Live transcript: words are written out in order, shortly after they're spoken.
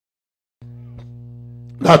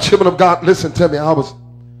Now, children of God, listen to me. I was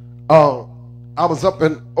up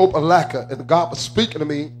in Opelika, and God was speaking to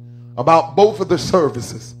me about both of the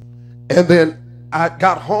services. And then I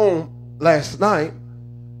got home last night,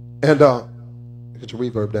 and get your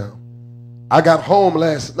reverb down. I got home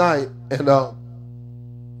last night, and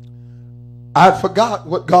I forgot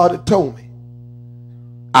what God had told me.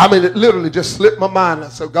 I mean, it literally just slipped my mind. I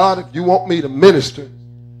said, God, if you want me to minister,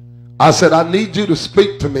 I said, I need you to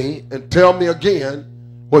speak to me and tell me again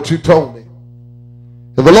what you told me.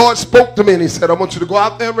 And the Lord spoke to me, and he said, I want you to go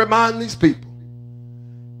out there and remind these people.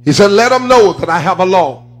 He said, let them know that I have a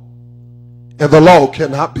law, and the law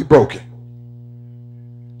cannot be broken.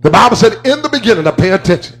 The Bible said in the beginning, now pay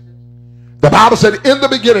attention. The Bible said in the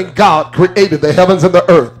beginning, God created the heavens and the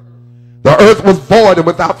earth. The earth was void and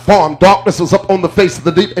without form. Darkness was up on the face of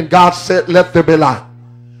the deep, and God said, let there be light.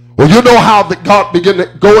 Well, you know how that God began to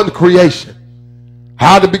go into creation.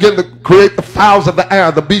 How to begin to create the fowls of the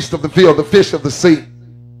air, the beasts of the field, the fish of the sea.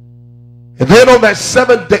 And then on that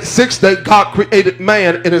sixth day, God created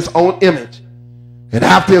man in his own image and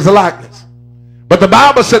after his likeness. But the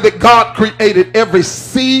Bible said that God created every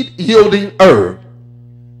seed-yielding herb.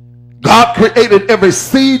 God created every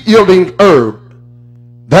seed-yielding herb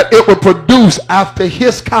that it would produce after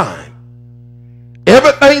his kind.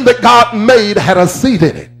 Everything that God made had a seed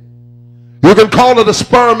in it. You can call it a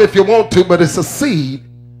sperm if you want to, but it's a seed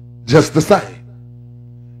just the same.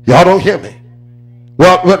 Y'all don't hear me?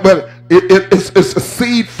 Well, it's a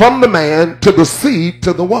seed from the man to the seed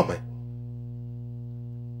to the woman.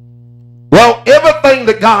 Well, everything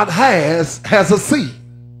that God has a seed.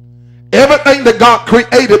 Everything that God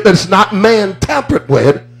created that's not man tampered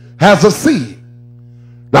with has a seed.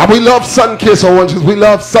 Now, we love sun-kissed oranges, we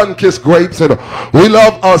love sun-kissed grapes, and we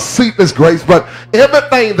love seedless grapes, but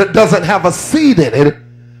everything that doesn't have a seed in it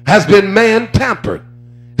has been man-tampered.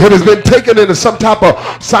 It has been taken into some type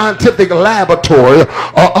of scientific laboratory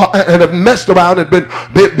and have messed around and been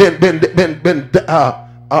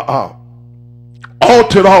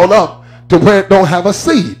altered all up to where it don't have a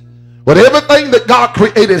seed. But everything that God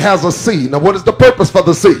created has a seed. Now, what is the purpose for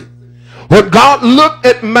the seed? When God looked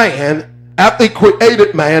at man, after he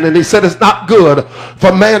created man, and he said it's not good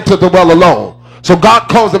for man to dwell alone. So God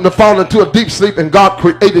caused him to fall into a deep sleep, and God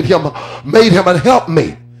created him, made him a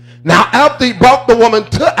helpmate. Now after he brought the woman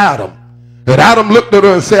to Adam, and Adam looked at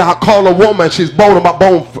her and said, I call a woman, she's bone of my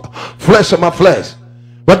bone, flesh of my flesh.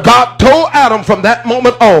 But God told Adam from that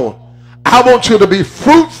moment on, I want you to be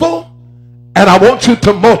fruitful, and I want you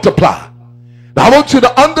to multiply. Now I want you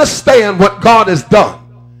to understand what God has done.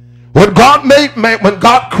 When God made man, when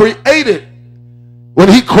God created, when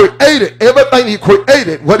he created everything he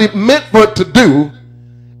created, what he meant for it to do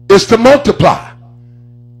is to multiply.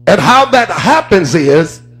 And how that happens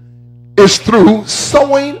is through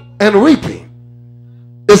sowing and reaping.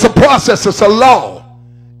 It's a process, it's a law.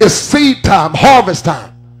 It's seed time, harvest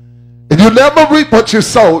time. And you never reap what you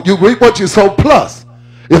sow, you reap what you sow plus.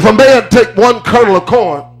 If a man take one kernel of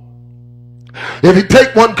corn, if he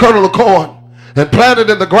take one kernel of corn and plant it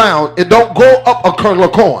in the ground, it don't go up a kernel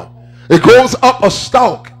of corn. It goes up a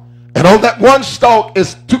stalk. And on that one stalk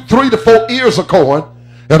is 3 to 4 ears of corn.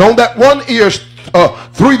 And on that one ear is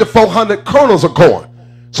 300 to 400 kernels of corn.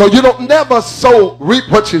 So you don't never reap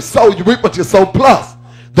what you sow. You reap what you sow plus.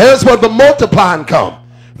 There's where the multiplying comes.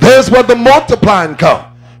 There's where the multiplying comes.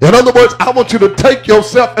 In other words, I want you to take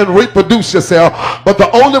yourself and reproduce yourself. But the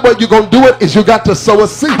only way you're going to do it is you got to sow a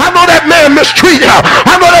seed. I know that man mistreat you.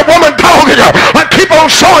 I know that woman dogging you. But keep on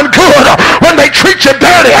sowing good. When they treat you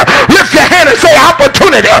dirty, lift your hand and say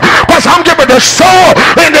opportunity. Because I'm giving the soul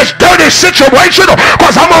in this dirty situation.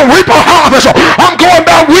 Because I'm going to reap a harvest. I'm going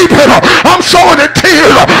down weeping. I'm sowing in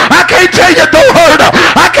tears. I can't tell you don't hurt.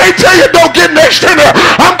 I can't tell you don't get next to me.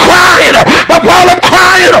 I'm crying. But while I'm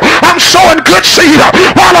crying, I'm sowing good seed.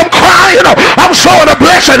 While I'm crying, I'm sowing a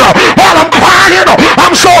blessing. While I'm crying,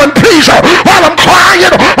 I'm sowing peace. While I'm crying,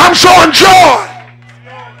 I'm sowing joy.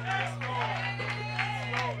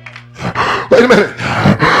 Wait a minute.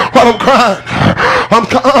 While I'm crying,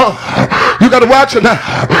 you got to watch it now.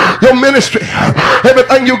 Your ministry,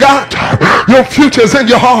 everything you got, your future is in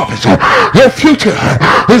your harvest. Your future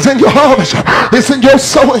is in your harvest. It's in your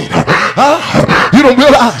sowing. You don't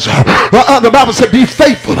realize the Bible said be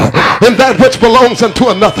faithful in that which belongs unto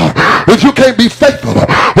another. If you can't be faithful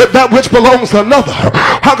with that which belongs to another,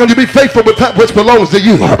 how can you be faithful with that which belongs to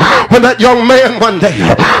you? When that young man one day,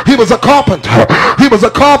 he was a carpenter. He was a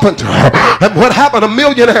carpenter. And what happened, a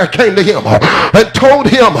millionaire came to him and told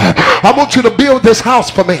him, I want you to build this house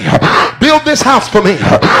for me. Build this house for me.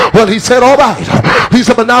 Well, he said, all right. He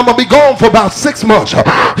said, but now I'm going to be gone for about 6 months.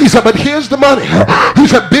 He said, but here's the money. He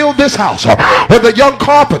said, build this house. And the young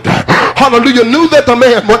carpenter, hallelujah, knew that the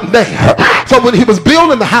man wasn't there. So when he was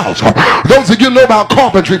building the house, those of you know about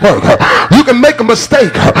carpentry work, you can make a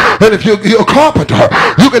mistake. And if you're a carpenter,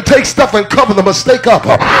 you can take stuff and cover the mistake up.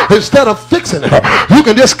 Instead of fixing it, you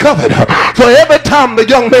can just cover it. So every time the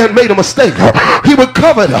young man made a mistake, he would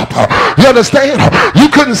cover it up. You understand? You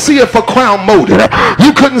couldn't see it for crown molding.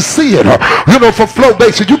 You couldn't see it, you know, for flow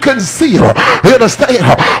bases. You couldn't see it. You understand?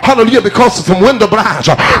 Hallelujah, because of some window blinds.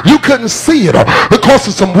 You couldn't see it because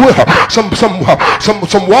of some wood,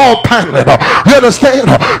 some wall paneling. You understand?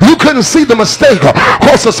 You couldn't see the mistake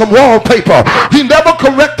because of some wallpaper. He never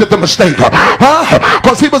corrected the mistake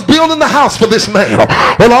because he was building the house for this man.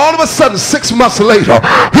 Well, all of a sudden, 6 months later,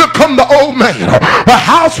 here come the old man. The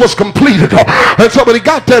house was completed, and so when he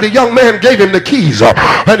got there, the young man gave him the keys,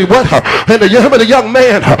 and he went, and the young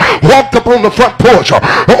man walked up on the front porch.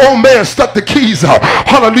 The old man stuck the keys,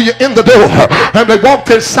 hallelujah, in the door, and they walked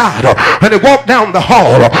inside, and they walked down the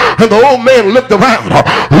hall, and the old man looked around,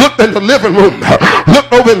 looked in the living room,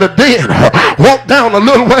 looked over in the den, walked down a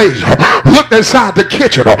little ways, looked inside the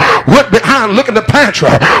kitchen, went behind, looked in the pantry,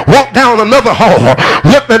 walked down another hall,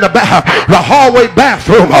 looked in the hallway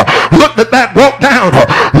bathroom, looked at that, walked down,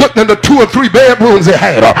 looked in the 2 or 3 bedrooms he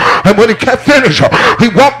had, and when he kept finished, he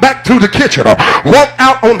walked back through the kitchen, walked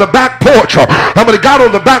out on the back porch, and when he got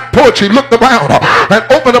on the back porch, he looked around and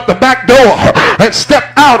opened up the back door and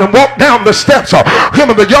stepped out and walked down the steps. Him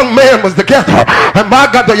and the young man was together, and my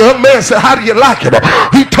God, the young man said, how do you like it?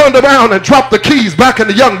 He turned around and dropped the keys back in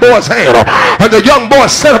the young boy's hand, and the young boy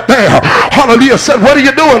sat up there, hallelujah, said, what are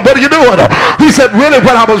you doing? What are you doing? He said, really,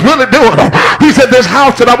 what I was really doing, he said, this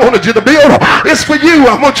house that I wanted you to build, it's for you.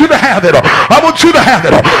 I want you to have it. I want you to have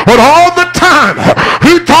it. But all the time,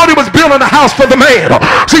 he thought he was building a house for the man.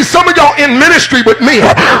 See, some of y'all in ministry with me,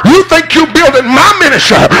 you think you're building my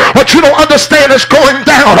ministry, but you don't understand it's going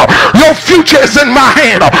down. Your future is in my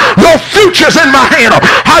hand. Your future is in my hand.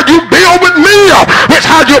 How you build with me is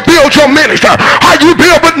how you build your ministry. How you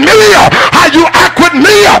build with me, how you act with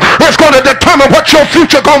me, is going to determine what your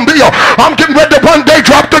future going to be. I'm getting ready to one day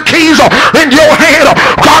drop the keys in your hand.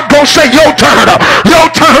 God going to say, your turn. Your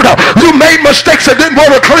turn. You made mistakes and didn't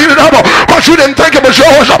want to clean it up because you didn't think it was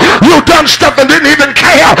yours. You done stuff and didn't even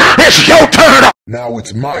care. It's your turn. Now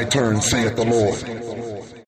it's my turn, saith the Lord.